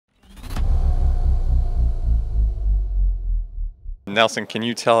Nelson, can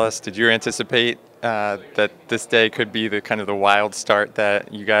you tell us, did you anticipate that this day could be the kind of the wild start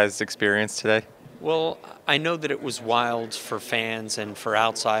that you guys experienced today? Well, I know that it was wild for fans and for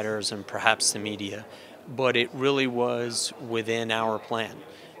outsiders and perhaps the media, but it really was within our plan.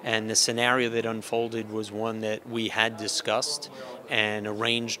 And the scenario that unfolded was one that we had discussed and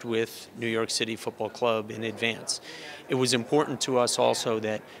arranged with New York City Football Club in advance. It was important to us also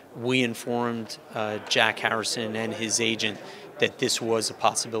that we informed Jack Harrison and his agent that this was a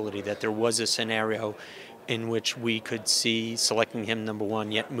possibility, that there was a scenario in which we could see selecting him number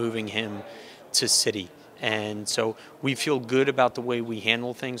one, yet moving him to City. And so we feel good about the way we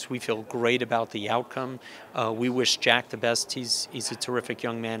handle things. We feel great about the outcome. We wish Jack the best. He's a terrific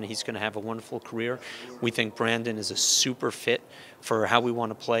young man. He's going to have a wonderful career. We think Brandon is a super fit for how we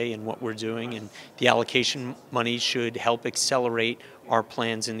want to play and what we're doing. And the allocation money should help accelerate our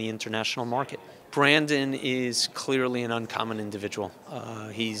plans in the international market. Brandon is clearly an uncommon individual.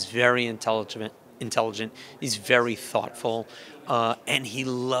 He's very intelligent. He's very thoughtful, and he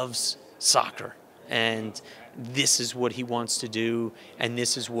loves soccer. And this is what he wants to do, and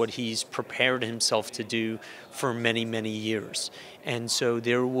this is what he's prepared himself to do for many, many years. And so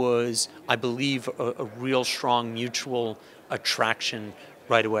there was, I believe, a real strong mutual attraction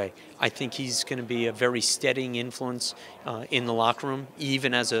right away. I think he's going to be a very steadying influence in the locker room,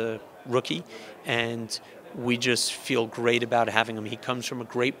 even as a rookie, and we just feel great about having him. He comes from a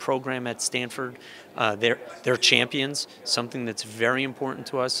great program at Stanford. They're champions. Something that's very important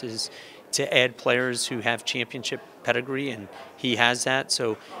to us is to add players who have championship pedigree, and he has that.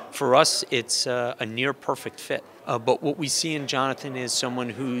 So for us, it's a near perfect fit. But what we see in Jonathan is someone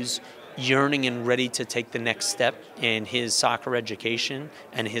who's yearning and ready to take the next step in his soccer education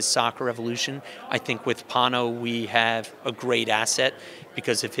and his soccer evolution. I think with Pano, we have a great asset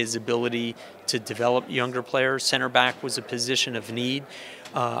because of his ability to develop younger players. Center back was a position of need.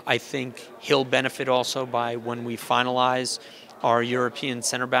 I think he'll benefit also by when we finalize our European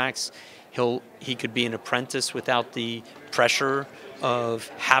center backs. He could be an apprentice without the pressure of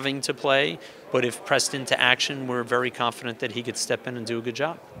having to play, but if pressed into action, we're very confident that he could step in and do a good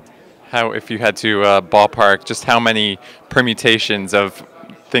job. How, if you had to ballpark, just how many permutations of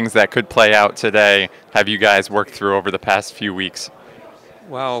things that could play out today have you guys worked through over the past few weeks?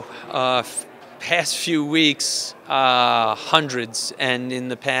 Well, past few weeks, hundreds, and in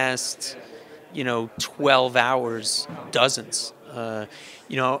the past, 12 hours, dozens.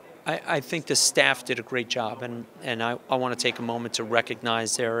 I think the staff did a great job, and I want to take a moment to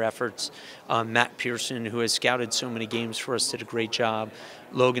recognize their efforts. Matt Pearson, who has scouted so many games for us, did a great job.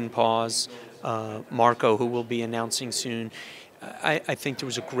 Logan Paws, Marco, who we'll be announcing soon. I think there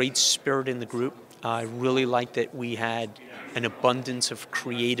was a great spirit in the group. I really liked that we had an abundance of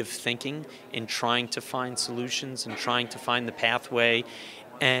creative thinking in trying to find solutions and trying to find the pathway.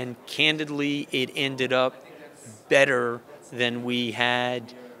 And candidly, it ended up better than we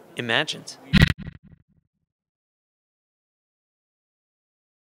had imagined.